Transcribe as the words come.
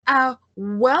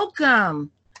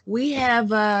Welcome. We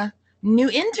have new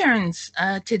interns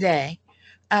today.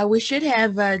 We should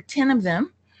have 10 of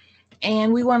them,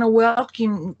 and we want to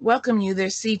welcome you.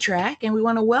 There's C-Track, and we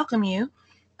want to welcome you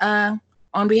uh,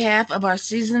 on behalf of our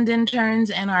seasoned interns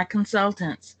and our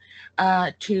consultants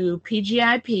to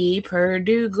PGIP,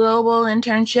 Purdue Global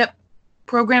Internship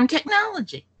Program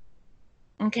Technology.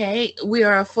 Okay, we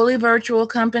are a fully virtual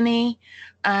company,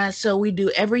 so we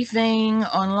do everything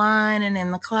online and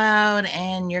in the cloud,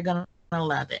 and you're going to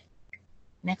love it.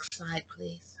 Next slide,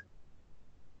 please.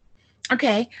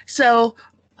 Okay, so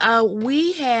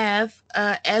we have,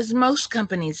 as most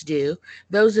companies do,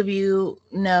 those of you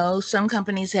know, some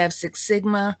companies have Six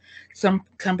Sigma, some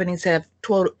companies have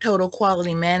total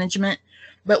quality management,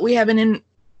 but we have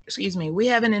we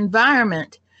have an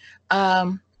environment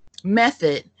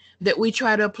method that we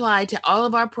try to apply to all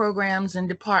of our programs and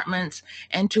departments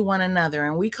and to one another,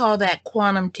 and we call that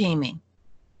quantum teaming.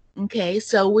 Okay,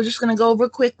 so we're just going to go over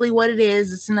quickly what it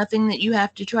is. It's nothing that you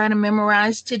have to try to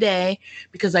memorize today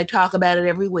because I talk about it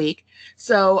every week.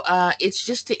 So it's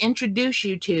just to introduce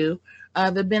you to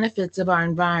the benefits of our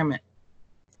environment.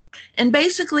 And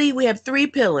basically, we have 3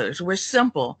 pillars. We're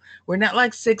simple. We're not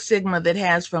like Six Sigma that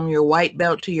has from your white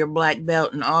belt to your black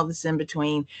belt and all this in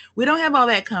between. We don't have all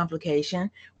that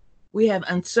complication. We have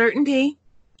uncertainty,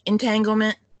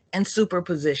 entanglement, and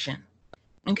superposition.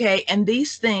 Okay, and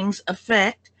these things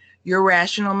affect your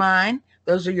rational mind.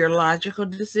 Those are your logical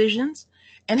decisions,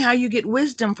 and how you get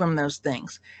wisdom from those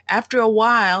things. After a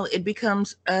while, it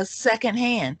becomes a second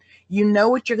hand. You know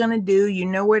what you're going to do, you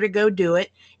know where to go do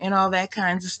it, and all that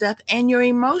kinds of stuff. And you're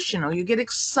emotional. You get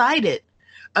excited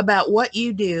about what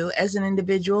you do as an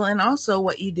individual and also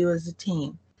what you do as a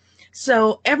team.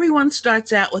 So everyone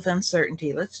starts out with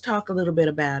uncertainty. Let's talk a little bit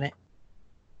about it.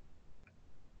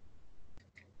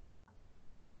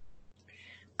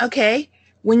 Okay,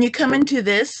 when you come into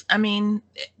this, I mean,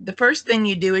 the first thing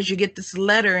you do is you get this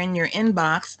letter in your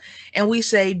inbox and we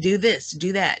say, do this,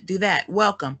 do that,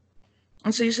 welcome.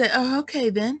 And so you say, oh, okay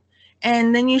then.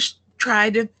 And then you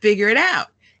try to figure it out.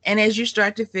 And as you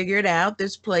start to figure it out,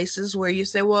 there's places where you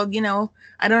say, well, you know,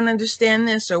 I don't understand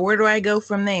this, or where do I go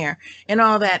from there? And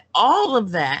all that. All of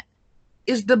that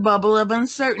is the bubble of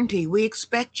uncertainty. We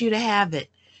expect you to have it.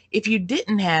 If you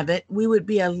didn't have it, we would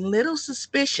be a little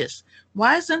suspicious.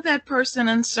 Why isn't that person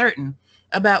uncertain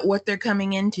about what they're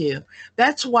coming into?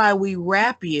 That's why we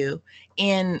wrap you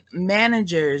in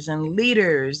managers and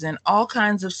leaders and all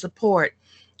kinds of support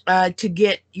to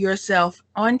get yourself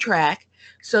on track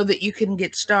so that you can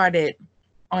get started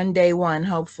on day one,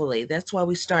 hopefully. That's why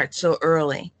we start so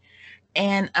early.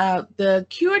 And the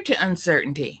cure to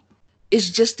uncertainty is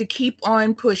just to keep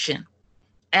on pushing.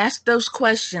 Ask those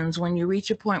questions when you reach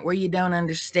a point where you don't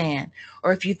understand,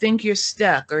 or if you think you're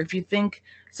stuck, or if you think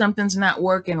something's not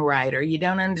working right, or you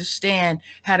don't understand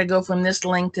how to go from this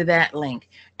link to that link.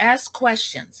 Ask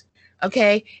questions,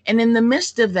 okay? And in the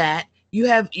midst of that,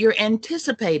 you're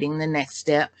anticipating the next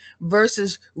step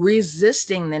versus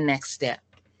resisting the next step,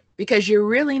 because you're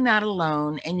really not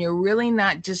alone and you're really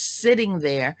not just sitting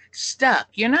there stuck.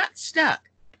 You're not stuck.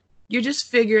 You're just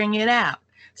figuring it out.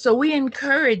 So we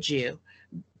encourage you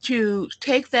to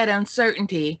take that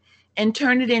uncertainty and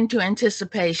turn it into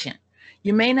anticipation.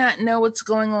 You may not know what's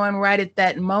going on right at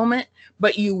that moment,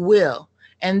 but you will.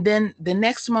 And then the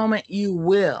next moment, you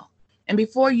will. And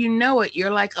before you know it,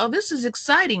 you're like, oh, this is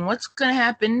exciting. What's going to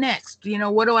happen next? You know,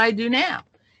 what do I do now?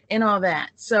 And all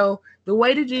that. So the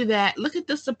way to do that, look at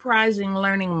the surprising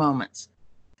learning moments.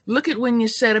 Look at when you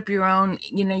set up your own,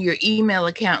 you know, your email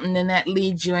account, and then that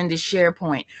leads you into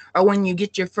SharePoint. Or when you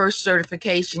get your first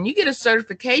certification, you get a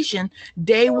certification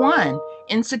day one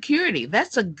in security.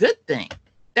 That's a good thing.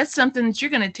 That's something that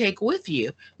you're going to take with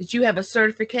you, that you have a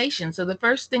certification. So the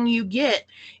first thing you get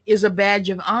is a badge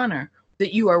of honor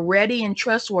that you are ready and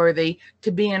trustworthy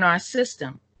to be in our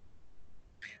system.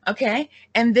 Okay.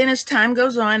 And then as time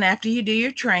goes on, after you do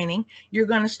your training, you're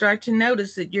going to start to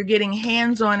notice that you're getting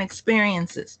hands-on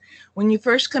experiences. When you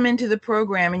first come into the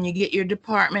program and you get your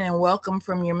department and welcome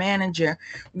from your manager,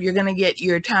 you're going to get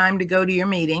your time to go to your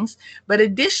meetings. But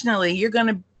additionally, you're going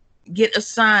to get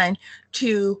assigned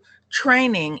to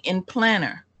training in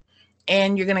Planner.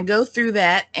 And you're going to go through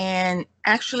that and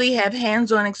actually have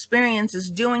hands-on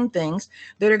experiences doing things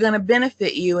that are going to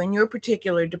benefit you in your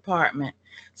particular department.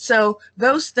 So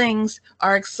those things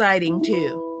are exciting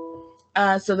too.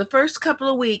 So the first couple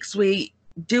of weeks, we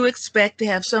do expect to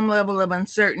have some level of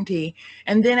uncertainty.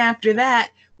 And then after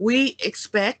that, we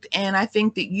expect, and I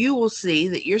think that you will see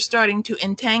that you're starting to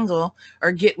entangle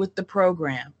or get with the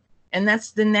program. And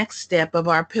that's the next step of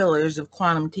our pillars of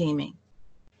quantum teaming.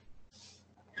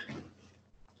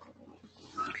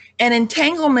 And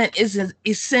entanglement is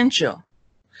essential.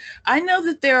 I know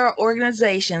that there are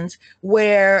organizations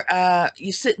where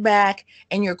you sit back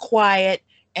and you're quiet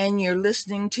and you're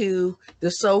listening to the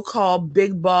so-called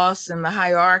big boss and the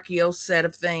hierarchical set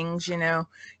of things. You're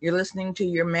listening to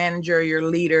your manager, your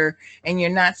leader, and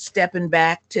you're not stepping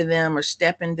back to them or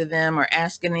stepping to them or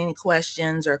asking any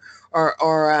questions or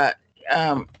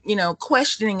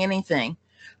questioning anything.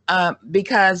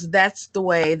 Because that's the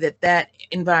way that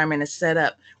environment is set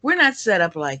up. We're not set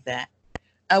up like that.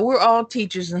 We're all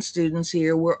teachers and students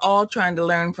here. We're all trying to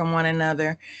learn from one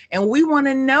another. And we want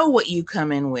to know what you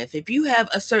come in with. If you have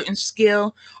a certain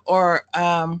skill or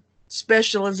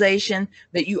specialization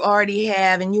that you already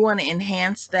have and you want to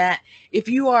enhance that, if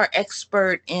you are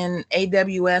expert in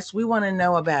AWS, we want to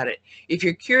know about it. If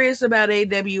you're curious about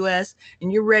AWS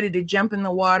and you're ready to jump in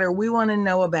the water, we want to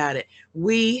know about it.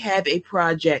 We have a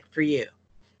project for you.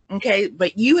 Okay,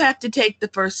 but you have to take the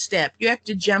first step. You have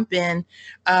to jump in.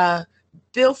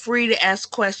 Feel free to ask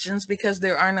questions because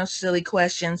there are no silly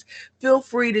questions. Feel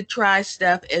free to try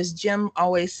stuff. As Jim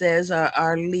always says,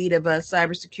 our lead of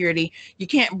cybersecurity, you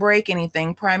can't break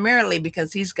anything, primarily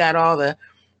because he's got all the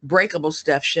breakable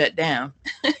stuff shut down.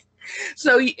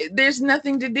 So there's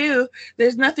nothing to do.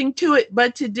 There's nothing to it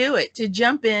but to do it, to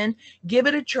jump in, give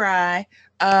it a try,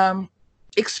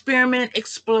 experiment,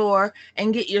 explore,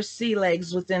 and get your sea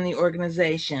legs within the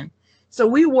organization. So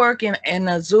we work in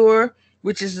Azure,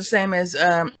 which is the same as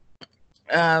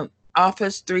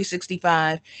Office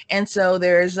 365. And so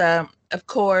there's, of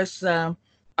course,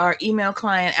 our email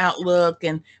client, Outlook,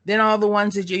 and then all the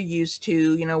ones that you're used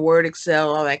to, Word,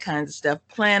 Excel, all that kinds of stuff.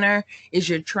 Planner is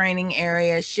your training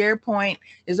area. SharePoint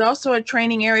is also a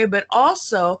training area, but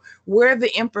also where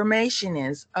the information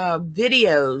is,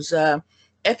 videos,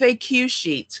 FAQ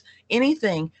sheets,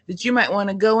 anything that you might want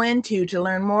to go into to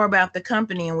learn more about the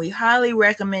company. And we highly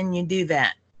recommend you do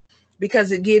that,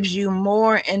 because it gives you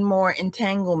more and more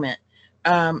entanglement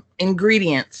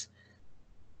ingredients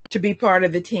to be part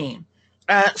of the team.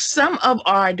 Some of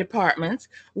our departments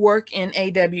work in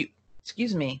AWS,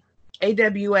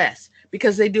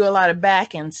 because they do a lot of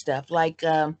back-end stuff like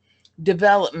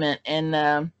development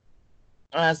and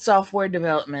software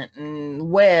development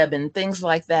and web and things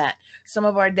like that. Some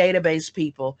of our database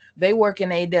people, they work in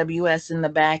AWS in the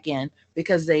back end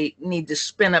because they need to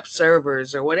spin up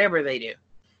servers or whatever they do.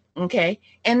 Okay.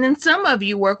 And then some of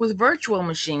you work with virtual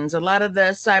machines. A lot of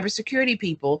the cybersecurity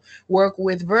people work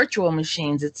with virtual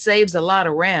machines. It saves a lot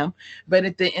of RAM, but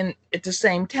at the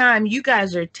same time, you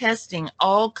guys are testing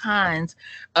all kinds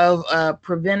of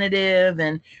preventative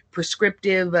and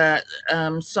prescriptive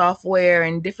software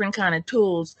and different kind of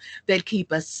tools that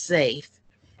keep us safe.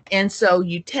 And so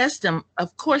you test them.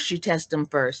 Of course, you test them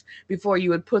first before you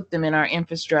would put them in our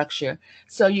infrastructure.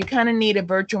 So you kind of need a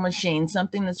virtual machine,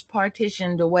 something that's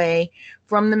partitioned away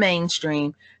from the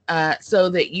mainstream, so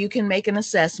that you can make an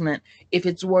assessment if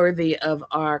it's worthy of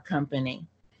our company.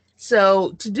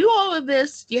 So to do all of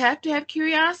this, you have to have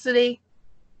curiosity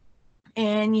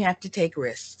and you have to take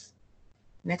risks.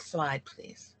 Next slide,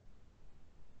 please.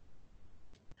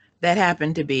 That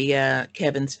happened to be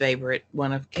Kevin's favorite,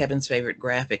 one of Kevin's favorite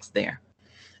graphics there.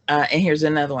 And here's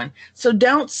another one. So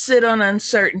don't sit on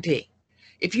uncertainty.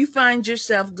 If you find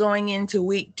yourself going into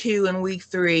week 2 and week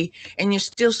 3 and you're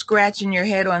still scratching your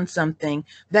head on something,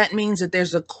 that means that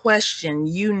there's a question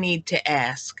you need to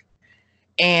ask.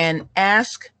 And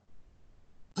ask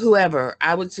whoever.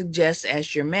 I would suggest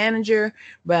ask your manager,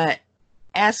 but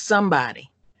ask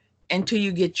somebody until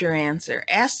you get your answer.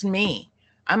 Ask me.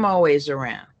 I'm always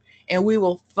around. And we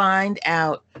will find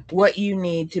out what you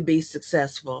need to be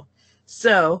successful.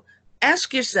 So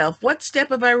ask yourself, what step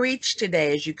have I reached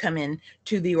today as you come in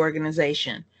to the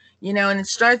organization? And it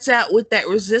starts out with that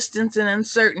resistance and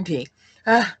uncertainty.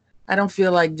 I don't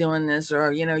feel like doing this,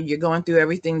 or, you're going through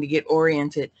everything to get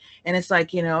oriented. And it's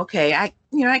like, okay, I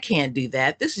can't do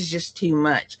that. This is just too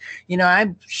much.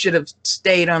 I should have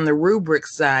stayed on the rubric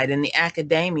side in the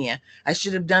academia. I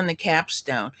should have done the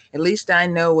capstone. At least I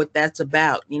know what that's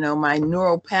about. My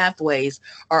neural pathways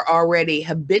are already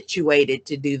habituated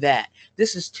to do that.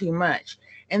 This is too much.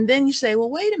 And then you say, well,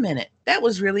 wait a minute, that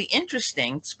was really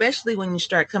interesting, especially when you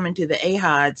start coming to the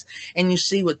AHODs and you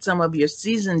see what some of your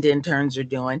seasoned interns are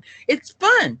doing. It's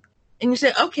fun. And you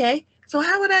say, okay, so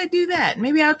how would I do that?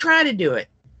 Maybe I'll try to do it.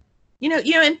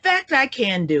 In fact, I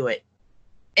can do it,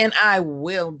 and I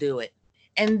will do it.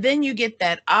 And then you get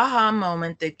that aha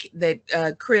moment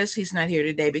that Chris, he's not here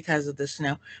today because of the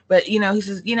snow, but, he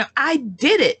says, I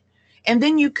did it. And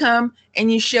then you come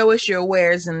and you show us your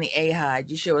wares in the AHOD.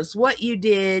 You show us what you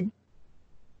did,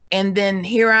 And then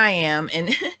here I am.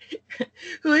 And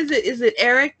who is it? Is it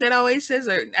Eric that always says,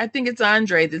 or I think it's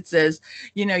Andre that says,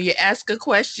 you know, you ask a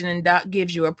question and Doc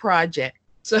gives you a project.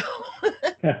 So,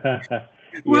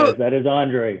 well, Yes, that is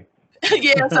Andre.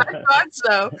 yes, I thought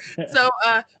so. So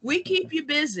we keep you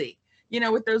busy, you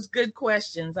know, with those good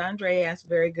questions. Andre asked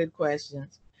very good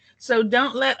questions. So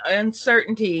don't let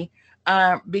uncertainty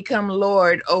become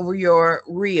Lord over your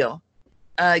real.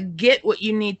 Get what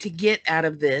you need to get out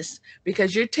of this,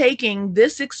 because you're taking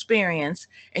this experience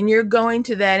and you're going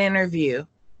to that interview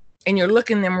and you're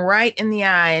looking them right in the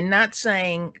eye and not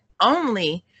saying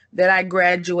only that I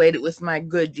graduated with my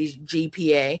good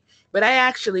GPA, but I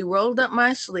actually rolled up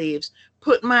my sleeves,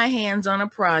 put my hands on a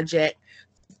project,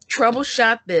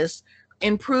 troubleshot this,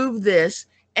 improved this,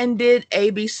 and did A,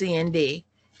 B, C, and D.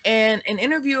 And an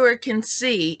interviewer can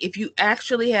see if you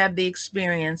actually have the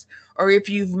experience or if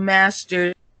you've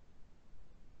mastered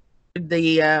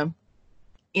the,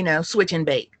 switch and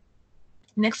bait.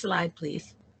 Next slide,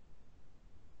 please.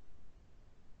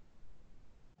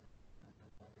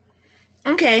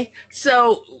 Okay,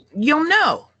 so you'll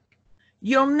know.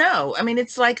 I mean,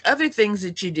 it's like other things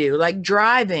that you do, like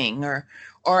driving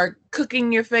or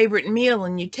cooking your favorite meal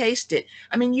and you taste it.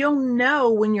 I mean, you'll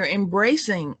know when you're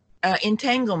embracing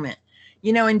entanglement,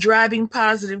 you know, and driving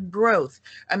positive growth.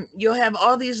 You'll have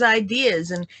all these ideas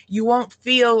and you won't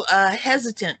feel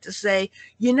hesitant to say,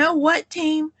 you know what,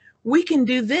 team, we can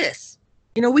do this.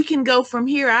 You know, we can go from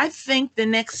here. I think the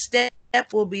next step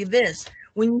will be this.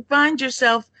 When you find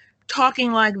yourself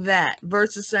talking like that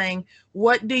versus saying,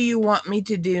 what do you want me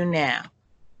to do now?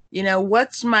 You know,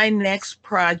 what's my next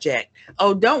project?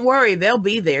 Oh, don't worry, they'll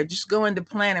be there. Just go into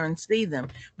Planner and see them.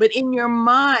 But in your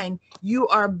mind, you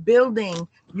are building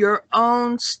your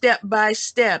own step by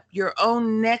step, your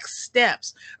own next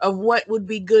steps of what would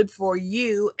be good for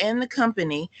you and the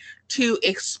company to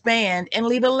expand and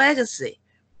leave a legacy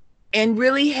and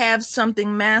really have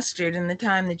something mastered in the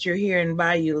time that you're here and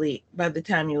by the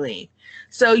time you leave.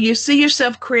 So you see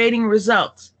yourself creating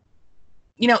results.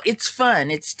 You know, it's fun.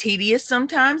 It's tedious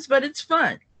sometimes, but it's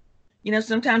fun. You know,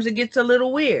 sometimes it gets a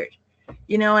little weird,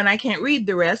 you know, and I can't read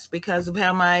the rest because of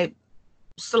how my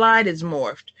slide is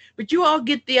morphed. But you all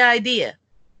get the idea.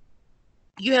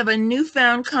 You have a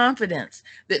newfound confidence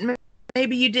that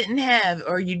maybe you didn't have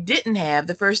or you didn't have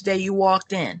the first day you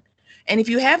walked in. And if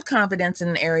you have confidence in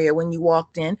an area when you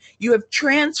walked in, you have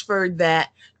transferred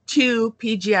that to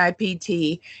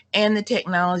PGIPT and the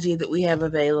technology that we have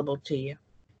available to you.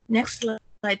 Next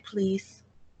slide, please.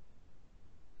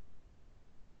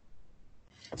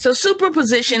 So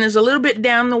superposition is a little bit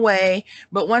down the way,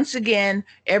 but once again,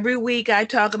 every week I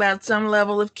talk about some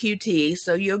level of QT,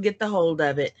 so you'll get the hold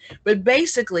of it. But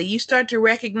basically, you start to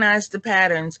recognize the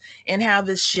patterns and how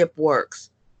this ship works.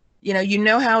 You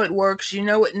know how it works. You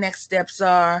know what next steps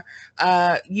are.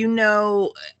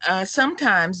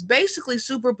 Sometimes basically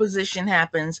superposition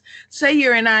happens. Say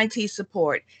you're in IT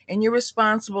support and you're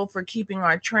responsible for keeping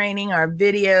our training, our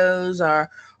videos,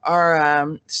 our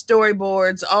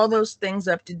storyboards, all those things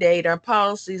up to date, our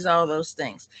policies, all those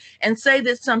things. And say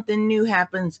that something new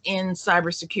happens in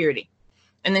cybersecurity.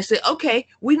 And they say, okay,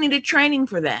 we need a training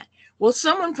for that. Well,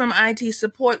 someone from IT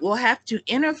support will have to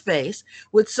interface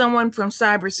with someone from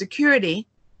cybersecurity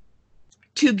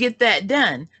to get that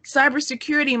done.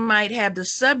 Cybersecurity might have the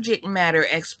subject matter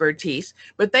expertise,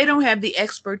 but they don't have the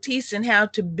expertise in how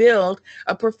to build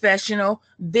a professional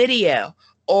video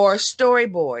or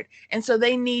storyboard. And so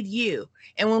they need you.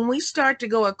 And when we start to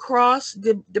go across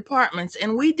the departments,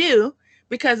 and we do,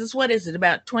 because it's, what is it,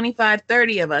 about 25,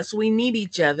 30 of us, we need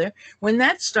each other. When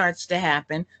that starts to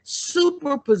happen,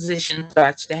 superposition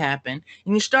starts to happen.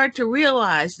 And you start to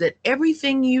realize that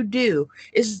everything you do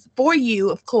is for you,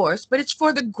 of course, but it's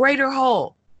for the greater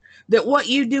whole. That what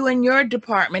you do in your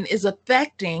department is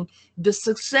affecting the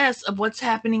success of what's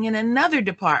happening in another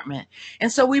department. And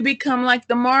so we become like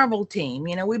the Marvel team,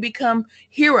 you know, we become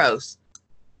heroes,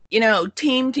 you know,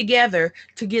 team together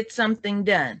to get something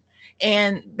done.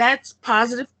 And that's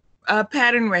positive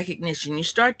pattern recognition. You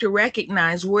start to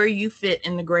recognize where you fit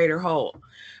in the greater whole.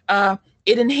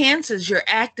 It enhances your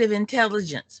active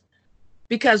intelligence.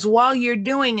 Because while you're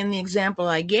doing, in the example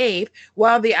I gave,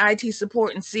 while the IT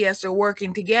support and CS are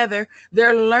working together,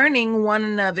 they're learning one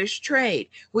another's trade,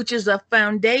 which is a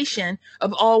foundation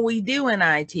of all we do in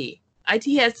IT.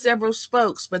 IT has several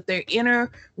spokes, but they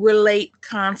interrelate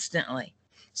constantly.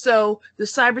 So the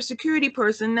cybersecurity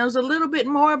person knows a little bit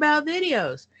more about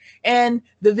videos, and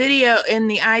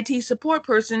the IT support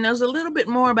person knows a little bit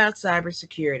more about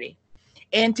cybersecurity.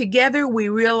 And together we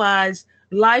realize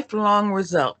lifelong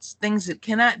results, things that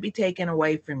cannot be taken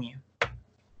away from you.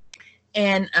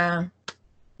 And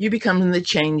you become the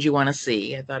change you want to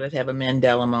see. I thought I'd have a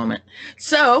Mandela moment.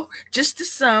 So just to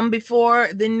sum, before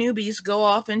the newbies go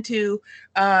off into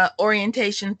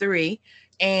orientation 3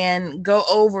 and go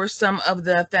over some of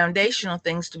the foundational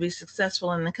things to be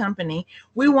successful in the company,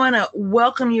 we want to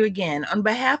welcome you again on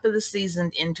behalf of the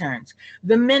seasoned interns,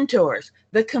 the mentors,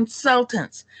 the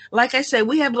consultants. Like I said,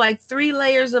 we have like 3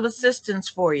 layers of assistance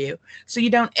for you, so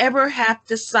you don't ever have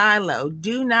to silo.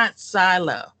 Do not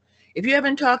silo. If you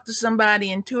haven't talked to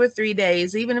somebody in 2 or 3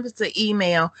 days, even if it's an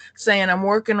email saying I'm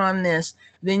working on this,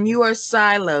 then you are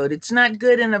siloed. It's not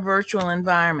good in a virtual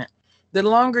environment. The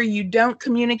longer you don't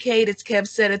communicate, as Kev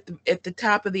said at the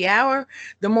top of the hour,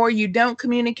 the more you don't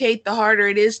communicate, the harder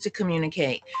it is to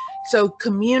communicate. So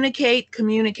communicate,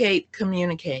 communicate,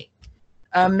 communicate.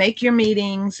 Make your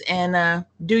meetings and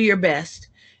do your best.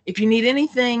 If you need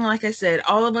anything, like I said,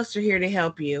 all of us are here to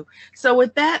help you. So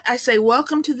with that, I say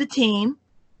welcome to the team.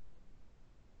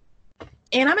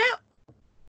 And I'm out.